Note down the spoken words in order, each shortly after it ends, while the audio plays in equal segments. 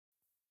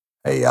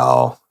Hey,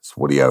 y'all. It's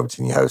Woody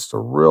Overton, your host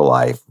of Real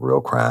Life,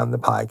 Real Crime, the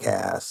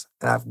podcast.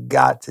 And I've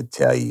got to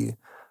tell you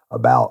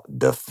about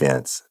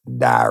Defense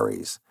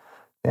Diaries.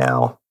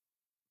 Now,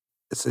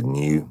 it's a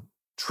new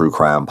true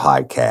crime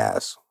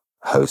podcast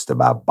hosted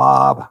by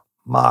Bob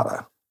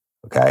Mata.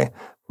 Okay?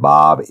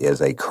 Bob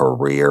is a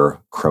career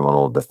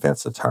criminal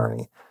defense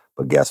attorney.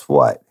 But guess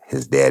what?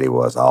 His daddy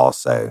was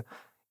also,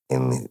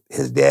 and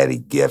his daddy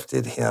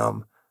gifted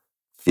him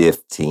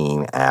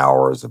 15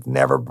 hours of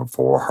never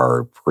before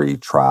heard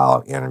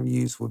pre-trial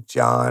interviews with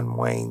John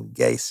Wayne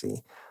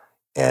Gacy.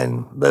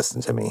 And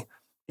listen to me,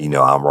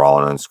 I'm raw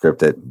and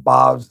unscripted.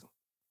 Bob's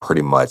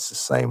pretty much the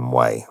same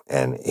way.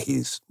 And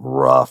he's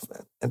rough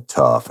and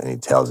tough, and he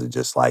tells it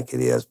just like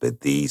it is.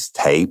 But these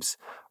tapes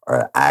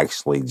are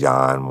actually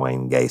John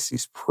Wayne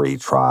Gacy's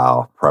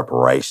pre-trial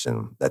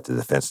preparation that the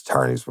defense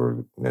attorneys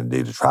were going to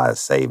do to try to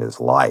save his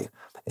life.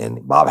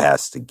 And Bob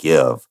has to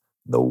give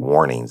the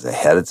warnings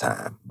ahead of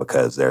time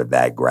because they're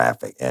that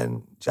graphic.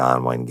 And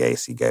John Wayne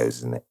Gacy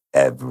goes into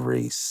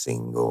every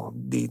single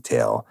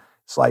detail.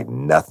 It's like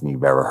nothing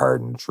you've ever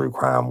heard in the true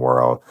crime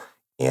world.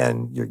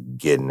 And you're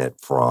getting it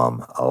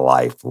from a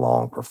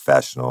lifelong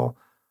professional.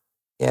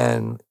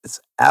 And it's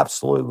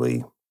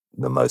absolutely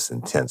the most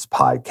intense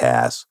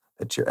podcast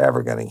that you're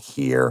ever going to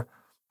hear.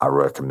 I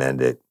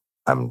recommend it.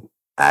 I'm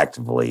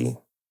actively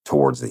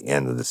towards the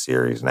end of the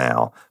series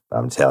now, but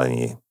I'm telling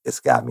you, it's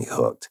got me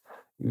hooked.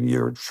 If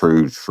you're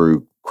a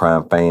true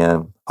crime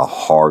fan, a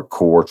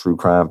hardcore true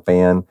crime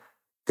fan,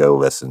 go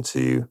listen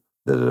to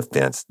the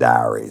Defense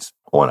Diaries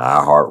on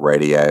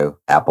iHeartRadio,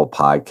 Apple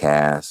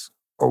Podcasts,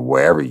 or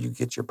wherever you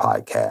get your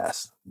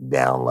podcasts.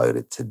 Download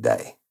it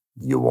today.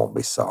 You won't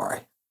be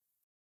sorry.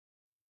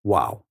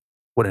 Wow,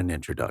 what an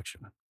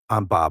introduction.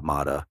 I'm Bob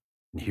Mata,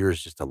 and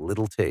here's just a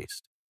little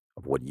taste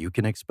of what you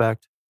can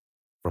expect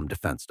from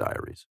Defense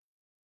Diaries.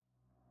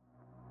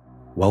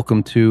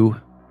 Welcome to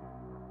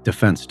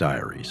Defense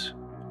Diaries,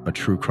 a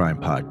true crime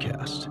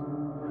podcast.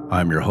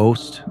 I'm your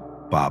host,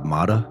 Bob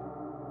Mata,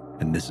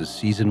 and this is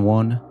Season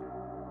 1,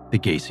 The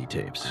Gacy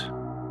Tapes.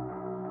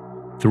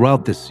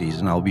 Throughout this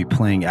season, I'll be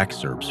playing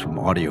excerpts from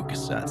audio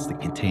cassettes that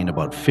contain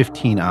about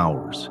 15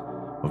 hours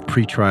of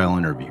pretrial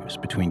interviews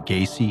between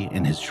Gacy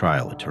and his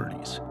trial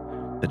attorneys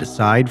that,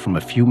 aside from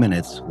a few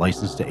minutes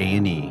licensed to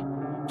A&E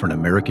for an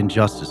American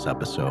Justice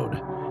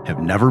episode, have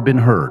never been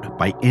heard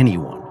by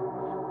anyone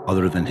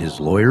other than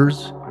his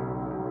lawyers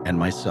and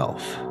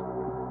myself.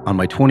 On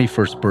my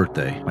 21st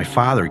birthday, my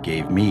father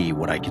gave me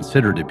what I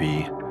consider to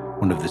be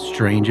one of the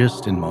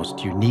strangest and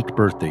most unique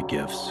birthday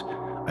gifts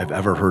I've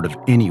ever heard of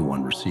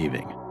anyone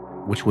receiving,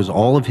 which was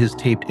all of his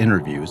taped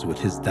interviews with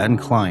his then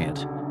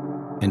client,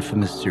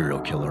 infamous serial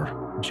killer,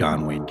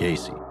 John Wayne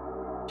Gacy.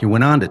 He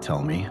went on to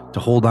tell me to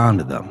hold on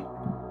to them,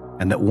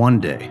 and that one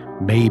day,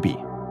 maybe,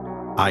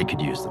 I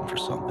could use them for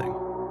something.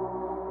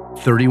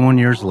 31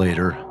 years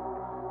later,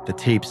 the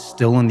tapes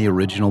still in the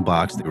original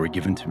box they were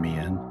given to me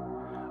in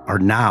are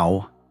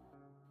now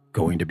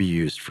going to be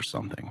used for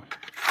something.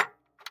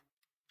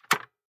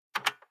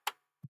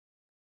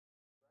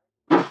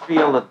 You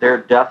feel that their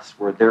deaths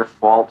were their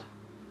fault?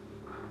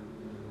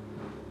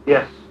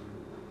 Yes.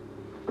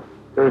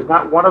 There's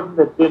not one of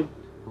them that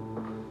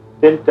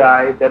didn't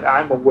die that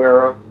I'm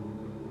aware of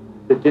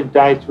that didn't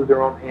die through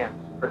their own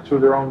hands or through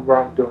their own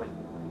wrongdoing.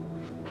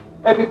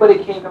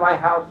 Everybody came to my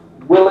house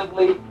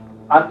willingly,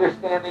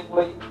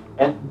 understandingly,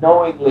 and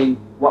knowingly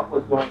what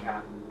was going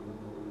on.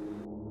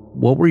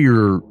 What were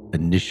your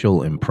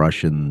initial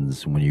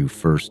impressions when you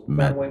first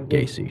met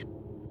Gacy?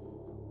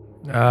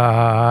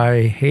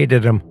 I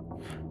hated him.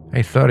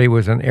 I thought he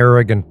was an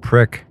arrogant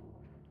prick.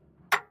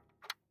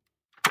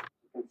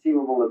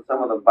 Conceivable that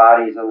some of the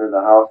bodies under the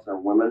house are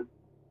women?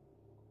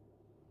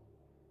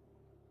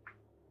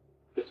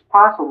 It's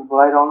possible, but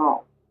I don't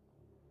know.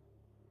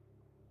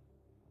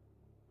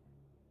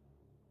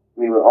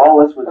 I mean, when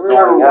all this was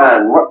going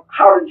on,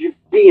 how did you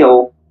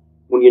feel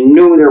when you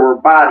knew there were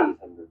bodies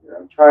under there?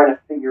 I'm trying to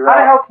figure out.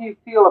 How the hell can you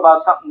feel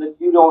about something that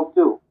you don't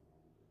do?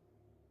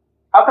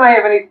 How can I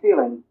have any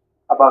feeling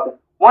about it?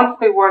 Once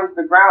they were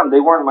into the ground, they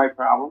weren't my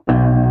problem.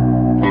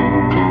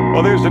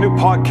 Well, there's a new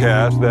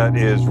podcast that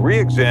is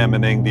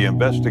re-examining the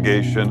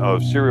investigation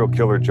of serial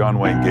killer John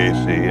Wayne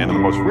Gacy. And in the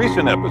most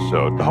recent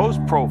episode, the host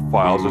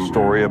profiles a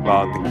story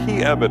about the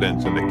key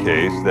evidence in the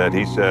case that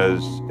he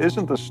says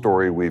isn't the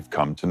story we've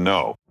come to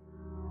know.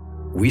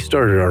 We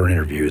started our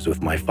interviews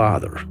with my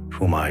father,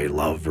 whom I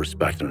love,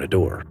 respect, and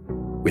adore.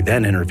 We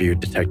then interviewed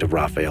Detective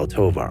Rafael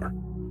Tovar.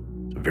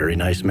 A very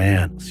nice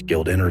man,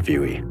 skilled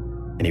interviewee,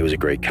 and he was a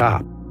great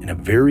cop. In a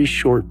very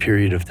short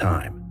period of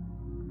time,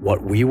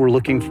 what we were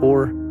looking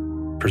for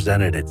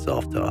presented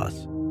itself to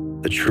us.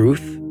 The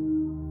truth,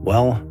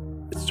 well,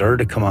 it started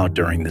to come out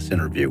during this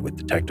interview with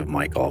Detective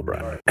Mike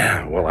Albrecht.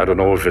 Well, I don't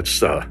know if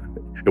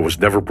it was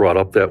never brought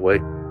up that way.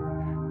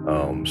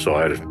 So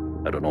I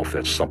don't know if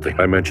that's something.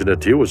 I mentioned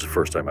it to you was the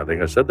first time. I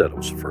think I said that it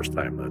was the first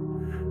time that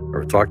I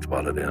ever talked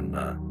about it. And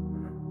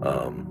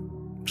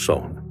so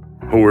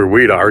who were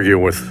we to argue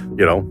with,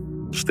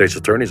 state's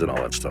attorneys and all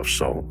that stuff?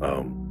 So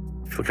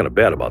I feel kind of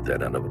bad about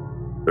that end of it.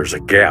 there's a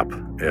gap,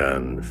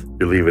 and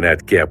you're leaving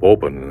that gap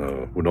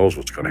open. Who knows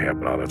what's going to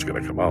happen, how that's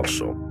going to come out.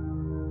 So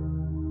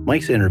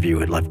Mike's interview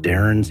had left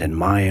Darren's and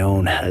my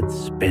own head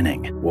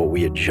spinning. What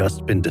we had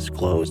just been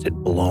disclosed had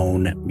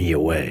blown me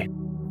away.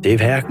 Dave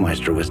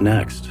Hackmeister was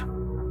next.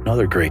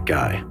 Another great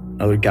guy.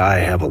 Another guy I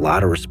have a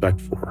lot of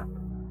respect for.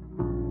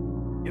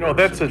 You know,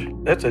 that's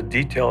a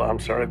detail, I'm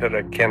sorry, that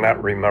I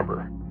cannot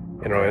remember.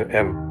 You know,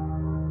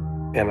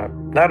 and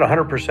I'm not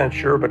 100%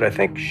 sure, but I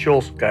think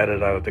Schultz got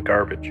it out of the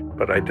garbage,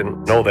 but I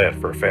didn't know that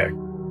for a fact.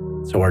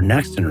 So our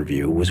next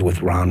interview was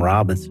with Ron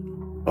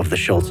Robinson of the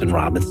Schultz and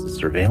Robinson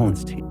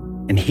surveillance team.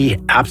 And he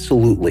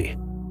absolutely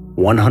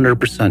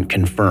 100%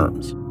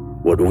 confirms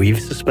what we've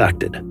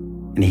suspected.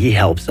 And he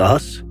helps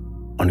us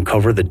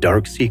uncover the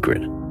dark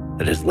secret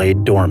that has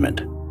laid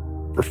dormant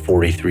for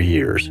 43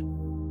 years.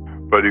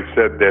 But he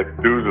said that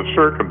due to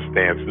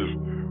circumstances,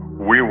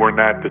 we were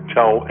not to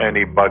tell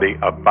anybody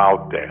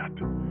about that.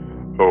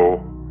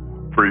 So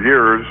for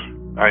years,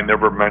 I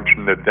never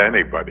mentioned it to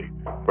anybody.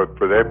 But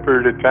for that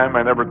period of time,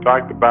 I never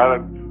talked about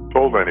it,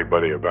 told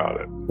anybody about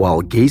it.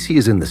 While Gacy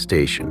is in the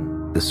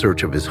station, the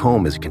search of his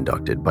home is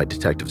conducted by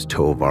Detectives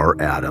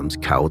Tovar, Adams,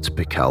 Kautz,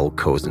 Pickell,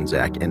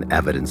 Kozenzak, and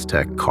evidence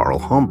tech Carl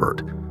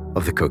Humbert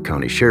of the Cook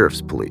County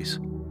Sheriff's Police.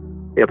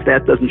 If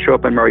that doesn't show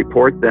up in my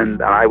report,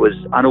 then I was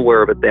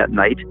unaware of it that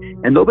night,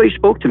 and nobody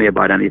spoke to me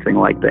about anything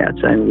like that.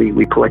 And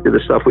we collected the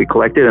stuff we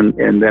collected,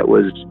 and that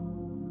was,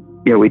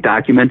 you know, we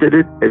documented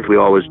it, as we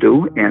always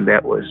do, and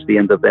that was the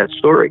end of that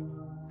story.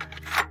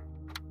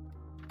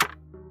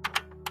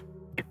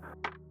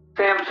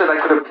 Sam said I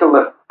could have killed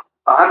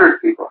 100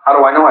 people. How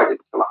do I know I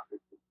didn't kill 100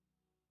 people?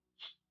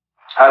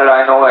 How did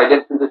I know I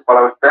didn't do this while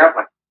I was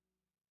traveling?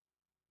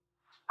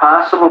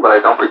 Possible, but I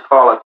don't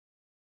recall it.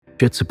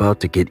 Shit's about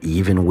to get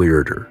even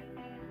weirder.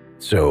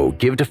 So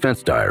give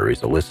Defense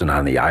Diaries a listen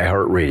on the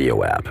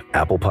iHeartRadio app,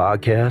 Apple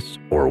Podcasts,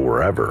 or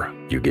wherever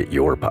you get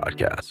your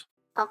podcasts.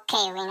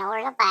 Okay, we know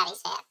where the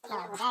body's at. We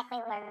know exactly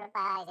where the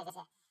body is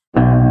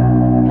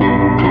at.